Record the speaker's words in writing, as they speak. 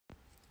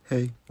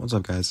Hey, what's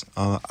up guys?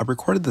 I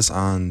recorded this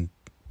on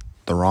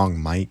the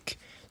wrong mic,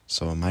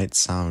 so it might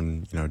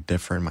sound,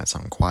 different, might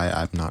sound quiet.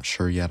 I'm not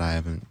sure yet. I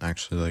haven't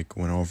actually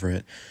went over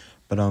it.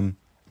 But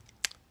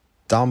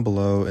down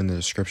below in the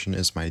description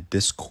is my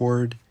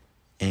Discord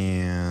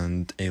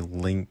and a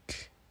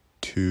link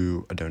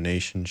to a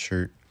donation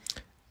shirt.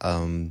 I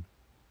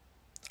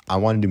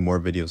want to do more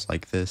videos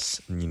like this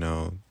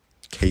and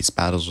case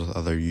battles with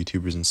other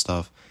YouTubers and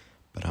stuff.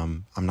 But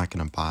I'm not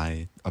gonna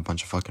buy a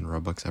bunch of fucking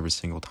Robux every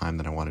single time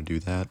that I want to do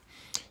that.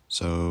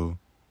 So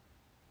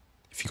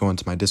if you go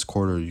into my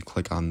Discord or you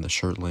click on the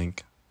shirt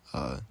link,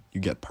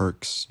 you get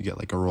perks. You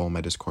get a role in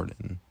my Discord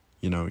and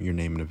your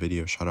name in a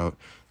video, shout out,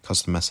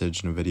 custom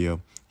message in a video,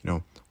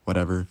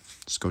 whatever.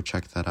 Just go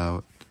check that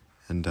out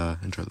and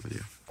enjoy the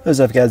video.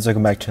 What's up guys,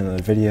 welcome back to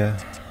another video.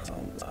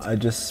 I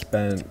just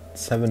spent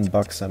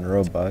 $7 on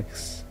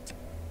Robux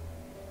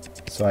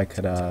so I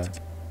could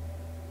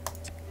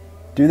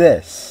do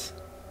this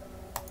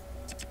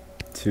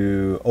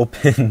to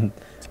open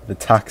the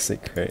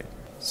toxic crate.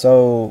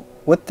 So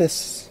with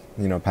this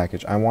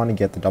package, I want to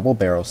get the double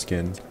barrel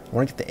skin, I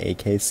want to get the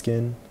AK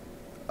skin,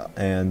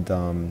 and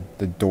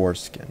the door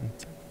skin,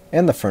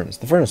 and the furnace.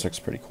 The furnace looks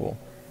pretty cool.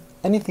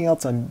 Anything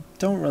else I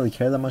don't really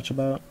care that much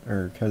about,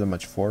 or care that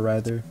much for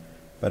rather,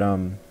 but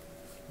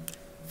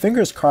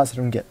fingers crossed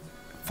I don't get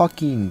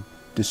fucking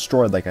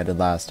destroyed like I did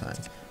last time.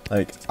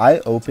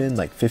 I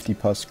opened 50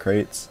 plus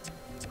crates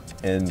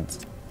and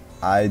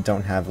I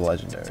don't have a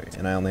legendary,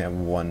 and I only have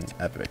one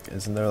epic.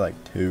 Isn't there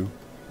two?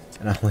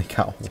 And I only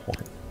got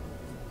one.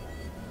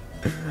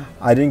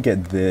 I didn't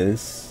get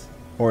this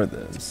or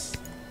this.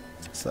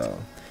 So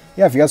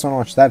yeah, if you guys want to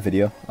watch that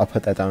video, I'll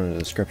put that down in the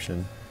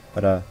description.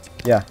 But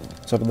yeah,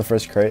 let's open the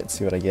first crate,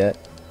 see what I get.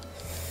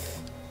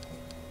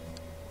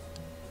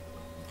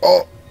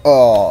 Oh,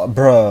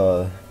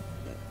 bruh.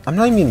 I'm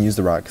not even gonna use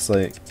the rock, cause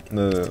I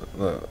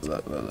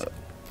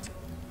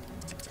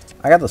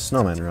got the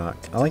snowman rock.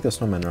 I like the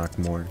snowman rock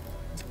more.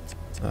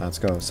 Let's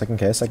go. Second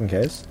case.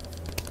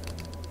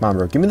 Come on,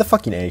 bro. Give me the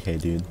fucking AK,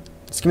 dude.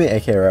 Just give me the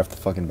AK right off the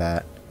fucking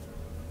bat.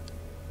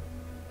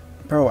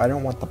 Bro, I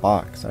don't want the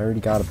box. I already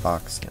got a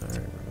box.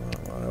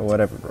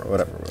 Whatever, bro.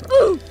 Whatever.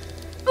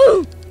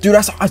 Dude,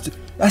 I saw the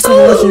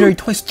legendary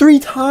twice, 3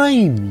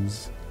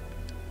 times.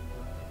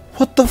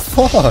 What the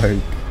fuck?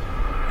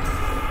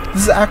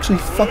 This is actually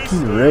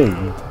fucking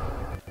rigged.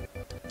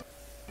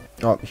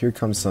 Oh, here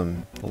comes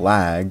some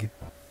lag.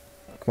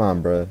 Come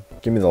on, bro.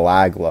 Give me the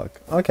lag luck.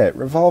 Okay,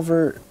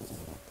 revolver.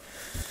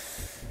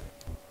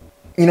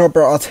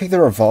 Bro, I'll take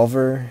the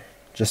revolver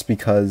just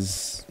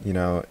because,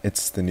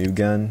 it's the new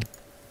gun.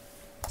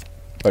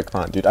 But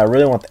come on, dude. I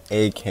really want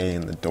the AK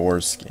and the door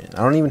skin.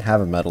 I don't even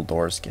have a metal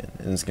door skin.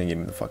 And it's gonna give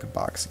me the fucking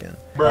box skin.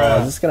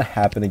 Is this gonna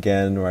happen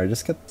again where I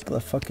just get the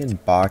fucking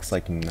box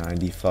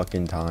 90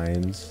 fucking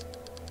times?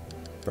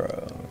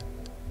 Bro.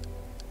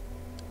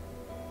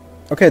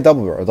 Okay,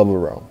 double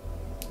row.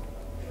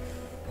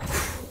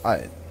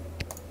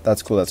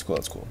 That's cool.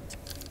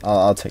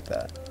 I'll take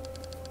that.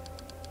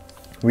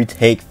 We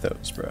take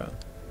those, bro.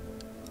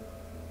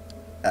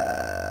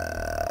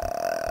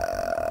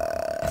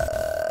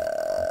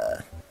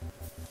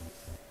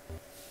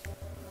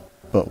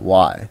 But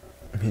why?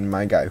 I mean,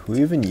 my guy, who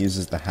even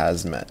uses the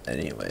hazmat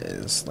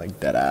anyways?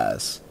 Dead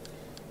ass.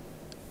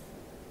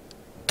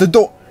 The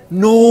door.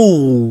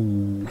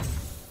 No.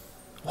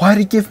 Why'd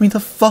it give me the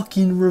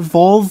fucking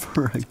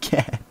revolver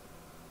again?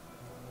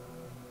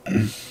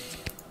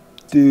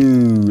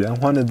 Dude, I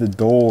wanted the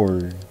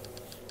door.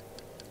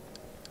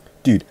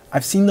 Dude,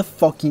 I've seen the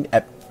fucking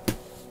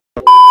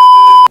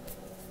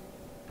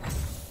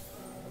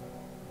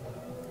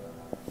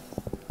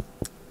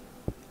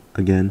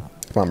again.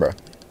 Come on, bro.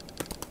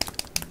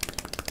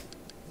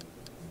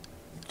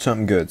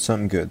 Something good.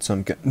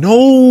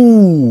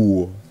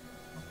 No!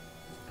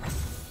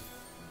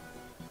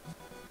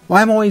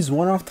 Why am I always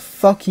one off the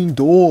fucking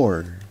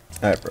door?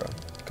 Alright, bro.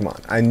 Come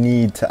on. I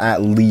need to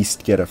at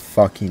least get a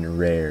fucking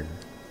rare.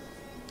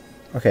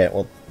 Okay,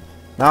 well,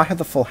 now I have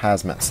the full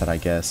hazmat set, I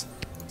guess.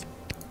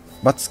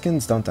 What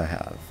skins don't I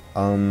have?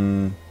 I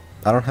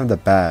don't have the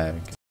bag.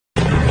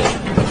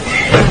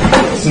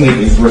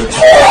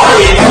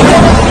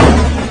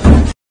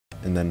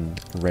 And then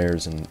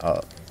rares and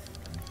up.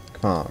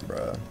 Come on,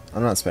 bro.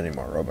 I'm not spending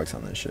more Robux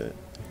on this shit.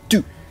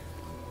 Dude!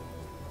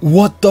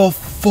 What the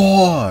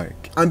fuck?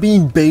 I'm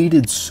being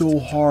baited so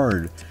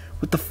hard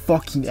with the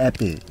fucking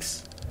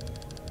epics.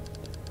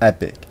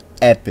 Epic.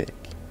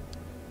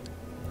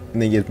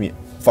 And they give me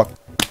fuck.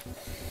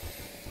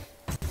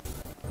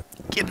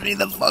 Give me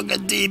the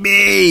fucking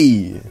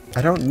DB.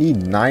 I don't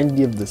need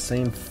 90 of the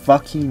same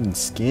fucking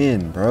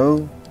skin,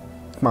 bro.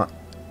 Come on.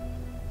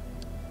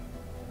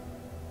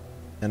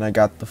 And I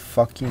got the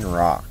fucking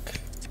rock.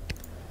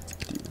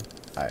 Dude.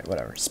 Alright,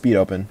 whatever. Speed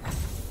open.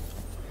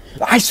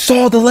 I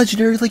saw the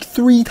legendary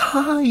 3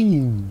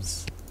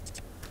 times.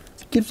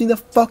 It gives me the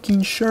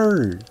fucking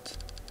shirt.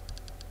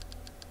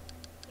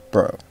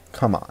 Bro,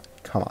 come on.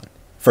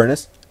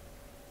 Furnace?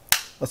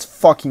 Let's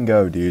fucking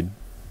go, dude.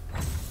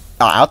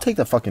 I'll take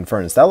the fucking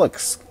furnace. That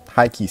looks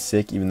high-key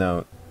sick, even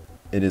though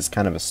it is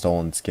kind of a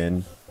stolen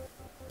skin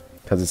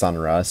because it's on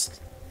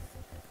Rust.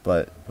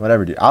 But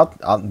whatever, dude.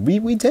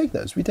 We take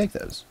those. We take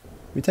those.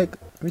 We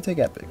take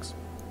epics.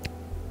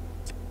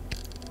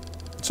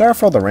 Sorry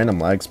for all the random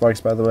lag spikes,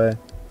 by the way.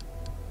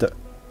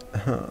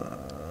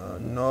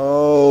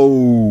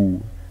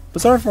 No.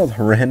 But sorry for all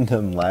the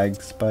random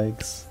lag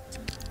spikes.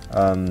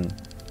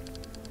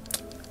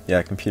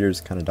 Yeah,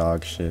 computer's kind of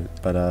dog shit.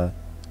 But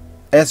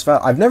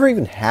I've never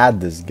even had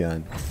this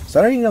gun, so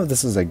I don't even know if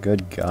this is a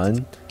good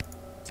gun.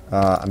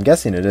 I'm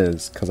guessing it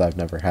is because I've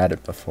never had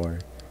it before.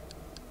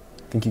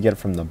 I think you get it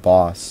from the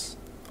boss.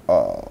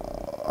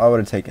 Oh, I would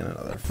have taken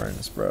another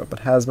furnace, bro. But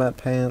hazmat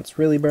pants,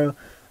 really, bro?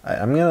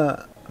 I'm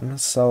gonna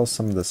sell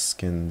some of the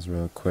skins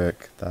real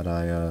quick that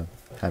I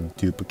have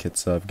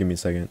duplicates of. Give me a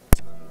second.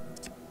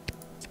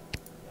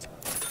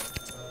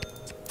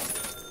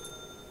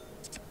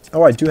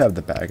 Oh, I do have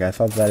the bag. I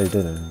thought that I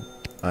didn't.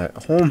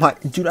 Oh my,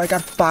 dude! I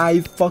got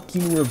 5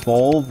 fucking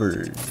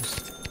revolvers.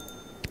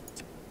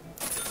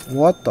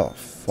 What the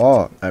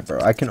fuck, alright, bro?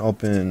 I can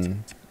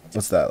open.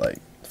 What's that, like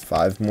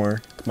 5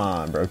 more? Come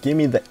on, bro. Give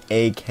me the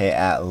AK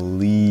at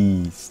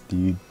least,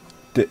 dude.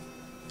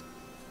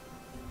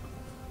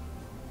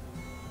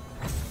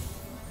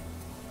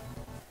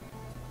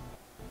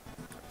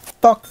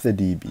 Fuck the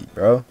DB,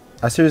 bro.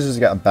 I seriously just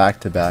got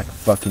back-to-back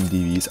fucking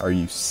DBs. Are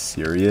you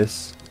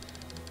serious?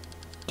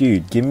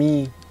 Dude, give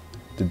me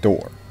the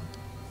door.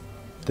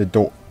 The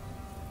door.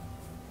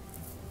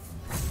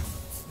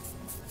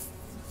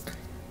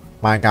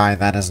 My guy,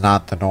 that is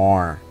not the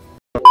door.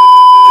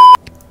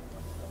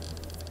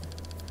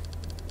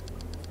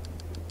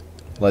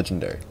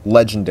 Legendary.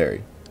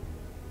 Legendary.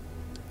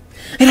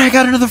 And I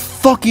got another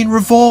fucking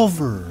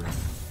revolver.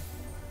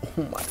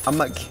 Oh my, I'm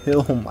gonna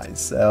kill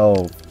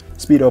myself.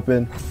 Speed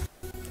open.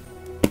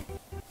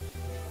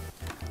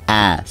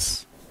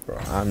 Ass. Bro,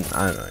 I'm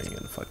not even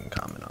gonna fucking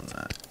comment on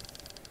that.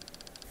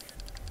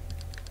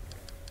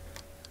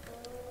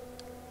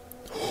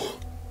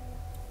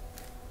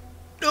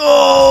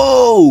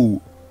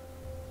 No!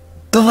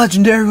 The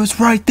legendary was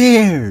right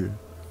there.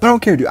 But I don't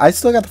care, dude. I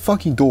still got the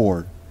fucking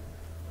door.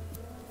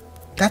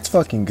 That's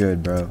fucking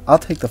good, bro. I'll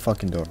take the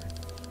fucking door.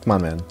 Come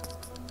on, man.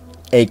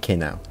 AK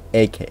now.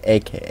 AK,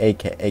 AK,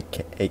 AK, AK,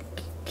 AK,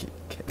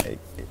 AK.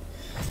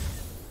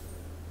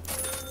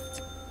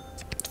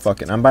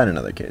 Fuck it. I'm buying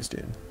another case,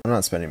 dude. I'm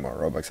not spending more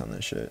Robux on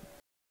this shit.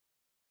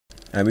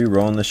 Alright, we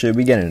rolling this shit.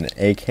 We getting an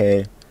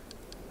AK.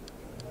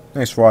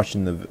 Thanks for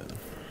watching the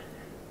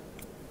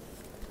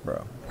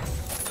bro.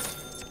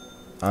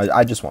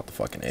 I just want the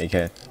fucking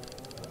AK.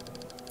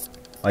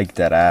 Like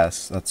dead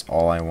ass. That's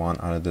all I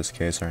want out of this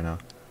case right now.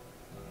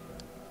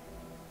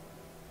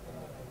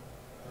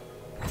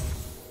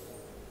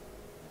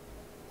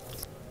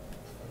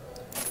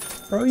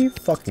 Bro, are you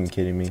fucking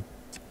kidding me?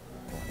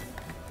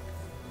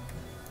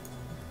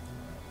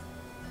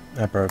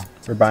 Alright, bro.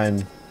 We're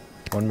buying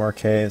one more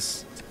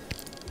case.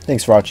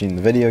 Thanks for watching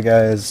the video,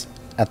 guys.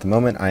 At the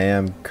moment, I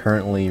am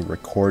currently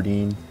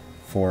recording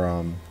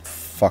for,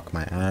 fuck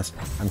my ass.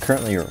 I'm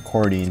currently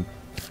recording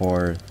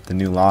for the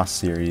new Lost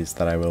series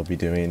that I will be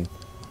doing.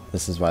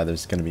 This is why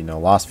there's going to be no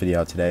Lost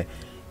video today.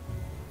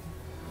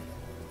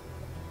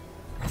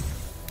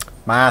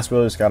 My ass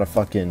really just got a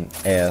fucking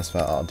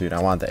ASL. Oh, dude,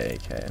 I want the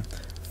AK.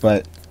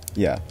 But,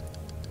 yeah.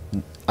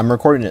 I'm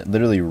recording it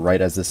literally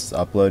right as this is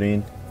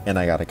uploading, and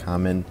I got a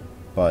comment.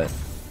 But,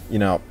 you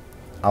know,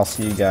 I'll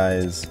see you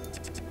guys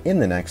in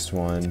the next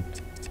one,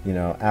 you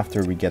know,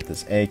 after we get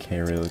this AK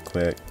really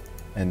quick.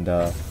 And,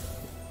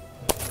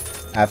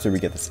 after we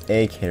get this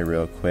AK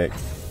real quick,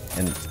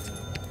 and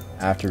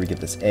after we get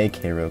this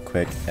AK real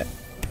quick,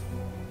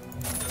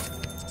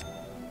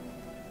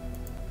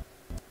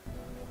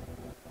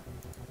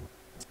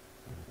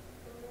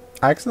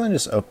 I accidentally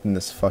just opened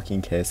this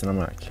fucking case and I'm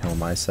gonna kill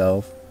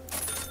myself.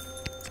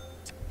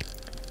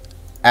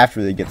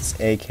 After they get this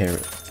AK,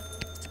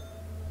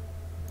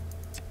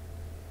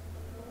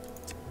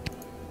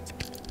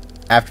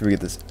 after we get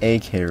this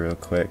AK real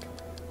quick,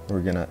 we're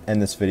gonna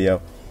end this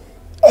video.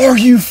 Are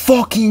you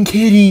fucking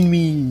kidding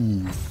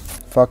me?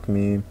 Fuck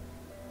me.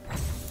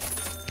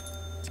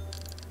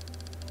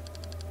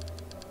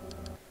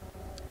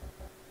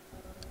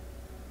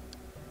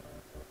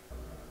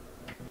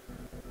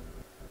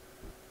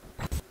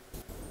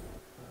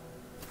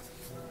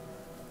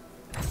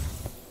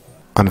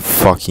 I'm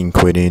fucking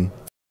quitting.